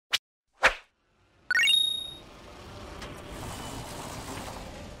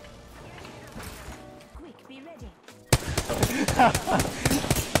So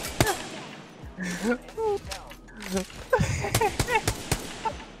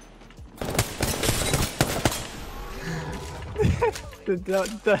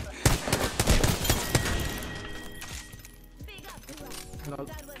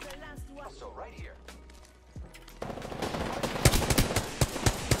right here.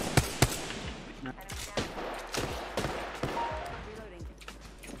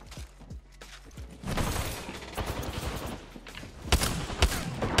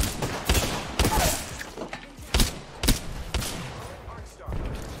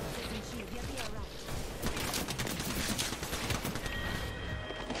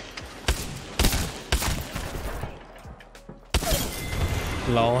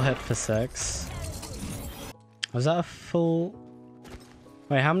 Lol, hit for 6. Was that a full...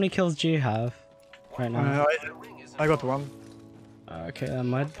 Wait, how many kills do you have right now? I got 1. Okay, that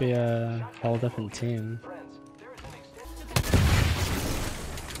might be a whole different team.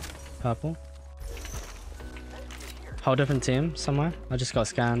 Purple? Whole different team somewhere? I just got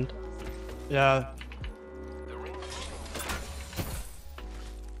scanned. Yeah.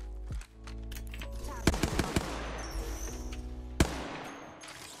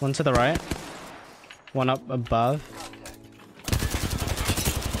 One to the right. One up above.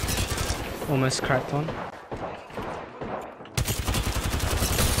 Almost cracked one.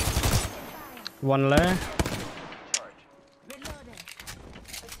 One low.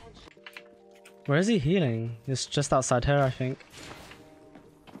 Where is he healing? He's just outside here, I think.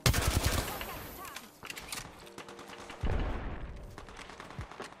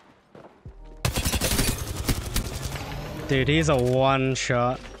 Dude, he's a one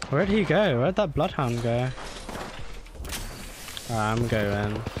shot. Where'd he go? Where'd that bloodhound go? I'm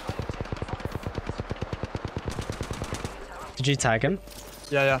going. Did you tag him?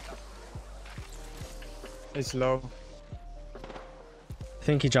 Yeah. It's low. I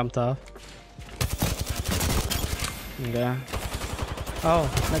think he jumped off. Okay.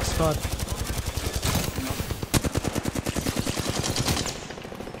 Oh, next squad.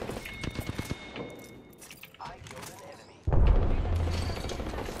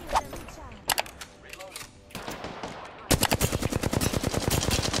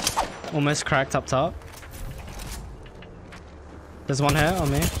 Almost cracked up top. There's one here on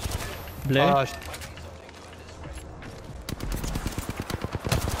me. Blue.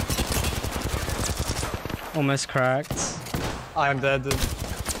 Almost cracked. I am dead.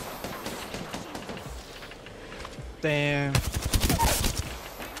 Damn.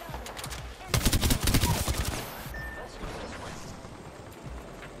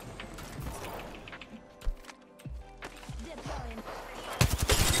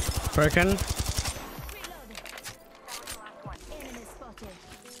 Broken.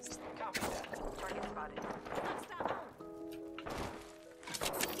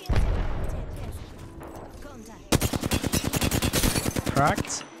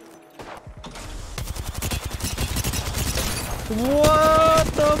 Cracked. What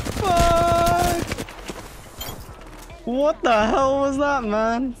the fuck? What the hell was that,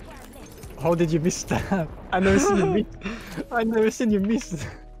 man? How did you miss that? I never seen you miss. I never seen you miss.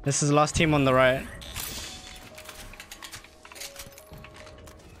 This is the last team on the right.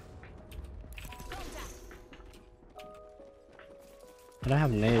 I don't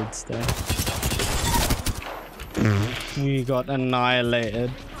have nades though. We got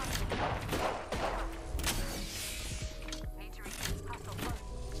annihilated.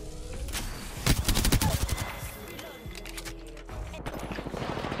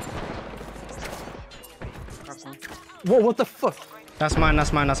 Whoa, what the fuck? That's mine,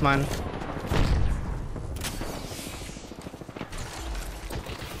 that's mine, that's mine.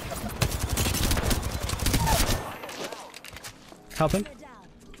 Help him.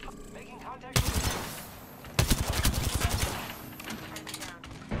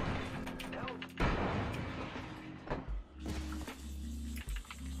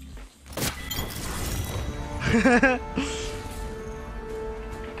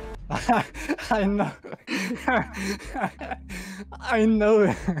 I know. I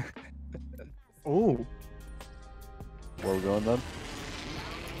know. Oh. Well done then.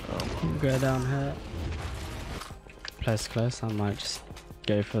 Go down here. Place close, I might just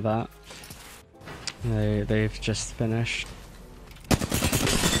go for that. They've just finished.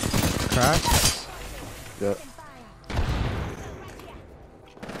 Cracked. Yeah.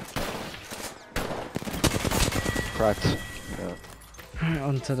 Cracked. Yeah. Right,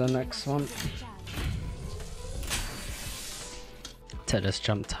 on to the next one. Take this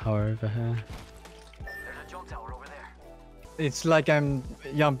jump tower over here. There's a jump tower over there. It's like I'm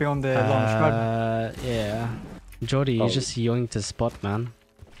jumping on the launch pad. Yeah. Jordy, you Oh. just yoinked his spot, man.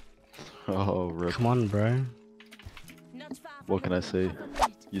 Oh, rip. Come on, bro. What can I say?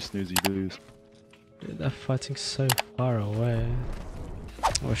 You snooze, you lose. Dude, they're fighting so far away.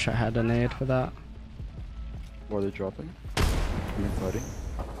 I wish I had a nade for that. Where are they dropping? Been fighting?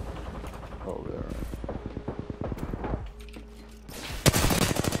 Oh, over there.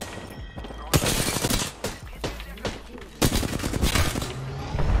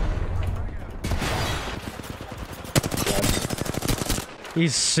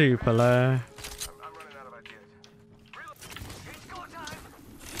 He's super low. I'm running out of ideas. It's go time.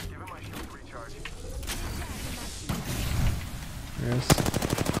 Give him my shield to recharge. Yes.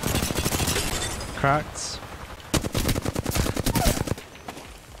 Cracked.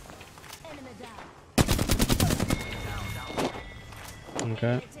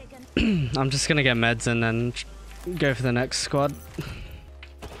 Okay. I'm just gonna get meds and then go for the next squad.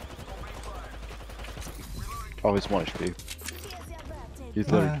 Oh, he's 1 HP. He's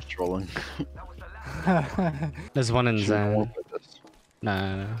literally just trolling. There's one in Should we zone. warp with this?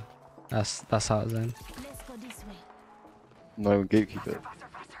 No. That's out of zone. No, gatekeep it.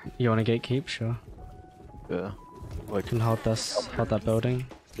 You wanna gatekeep? Sure. Yeah. Like, Can hold that building.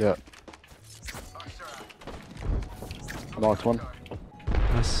 yeah. Knocked one.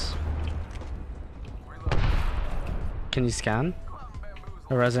 Nice. Can you scan?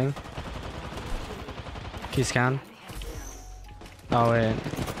 Or resing? Can you scan? Oh wait.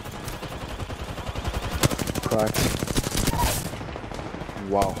 Cracked.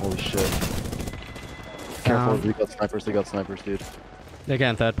 Wow, holy shit. Careful, Down. they got snipers, dude. They're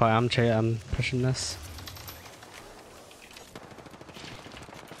getting third party. I'm pushing this.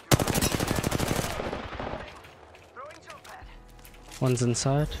 One's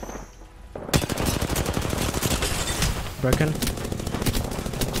inside. Broken.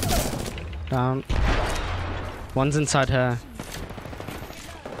 Down. One's inside her.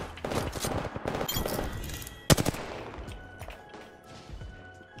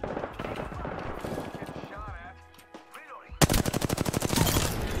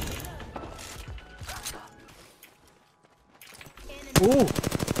 Ooh!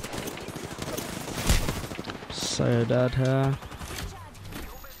 So dead here.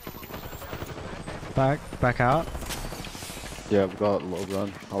 Back out. Yeah, we got a low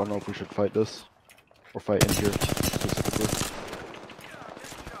run. I don't know if we should fight this. Or fight in here, specifically.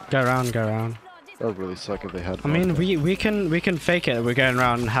 Go around, go around. That would really suck if they had I mean, we can fake it. We're going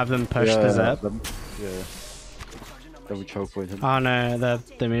around and have them push the zip. Yeah. Then we choke point him. Oh no,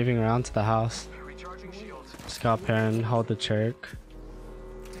 they're moving around to the house. Just go up here and hold the choke.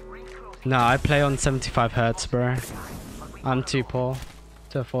 No, I play on 75 hertz, bro. I'm too poor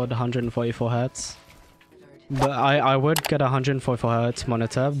to afford 144 hertz. But I would get a 144 hertz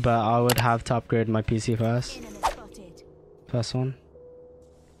monitor, but I would have to upgrade my PC first. First one.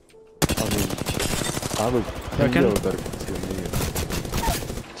 I mean, I would think Broken. they would better PC than me.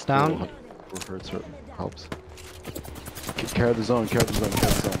 Down. Still, hurts or helps. Carry the zone, carry the zone,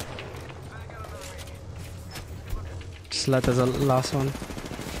 carry the zone. Just let there's a last one.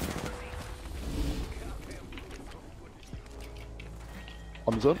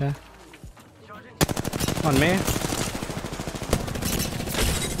 On the zone? Yeah. On me.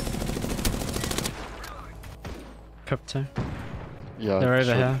 Crypto. Yeah. They're over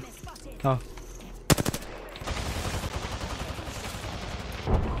sure. here. Oh.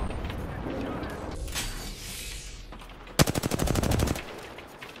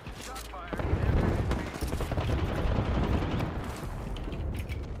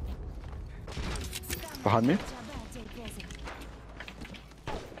 Behind me?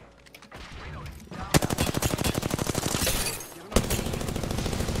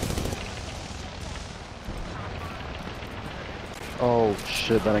 Oh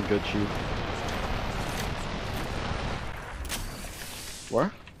shit, that ain't good, Chief.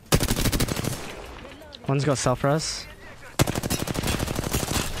 Where? One's got self-res.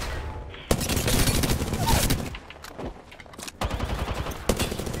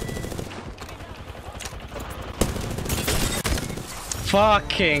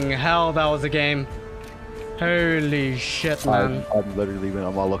 Fucking hell, that was a game. Holy shit, man. I'm literally,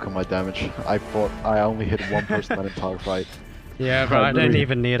 I'm all looking at my damage. I only hit one person that entire fight. Yeah, bro, I don't really-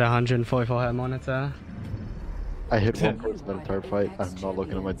 even need a 144 hertz monitor. I hit one person that entire fight. I'm not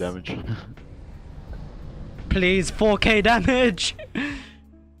looking at my damage. Please, 4k damage!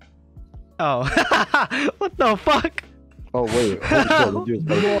 Oh. What the fuck? Oh wait, holy shit, the dude's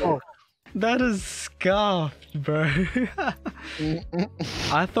better. That is scuffed, bro.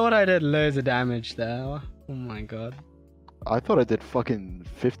 I thought I did loads of damage there. Oh my god. I thought I did fucking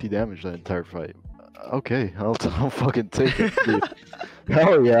 50 damage that entire fight. Okay, I'll fucking take it, dude.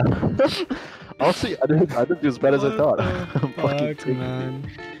 Hell yeah. I'll see. I didn't do as bad as I What thought. the I'm fucking fuck, taking it.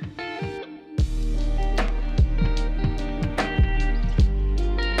 man.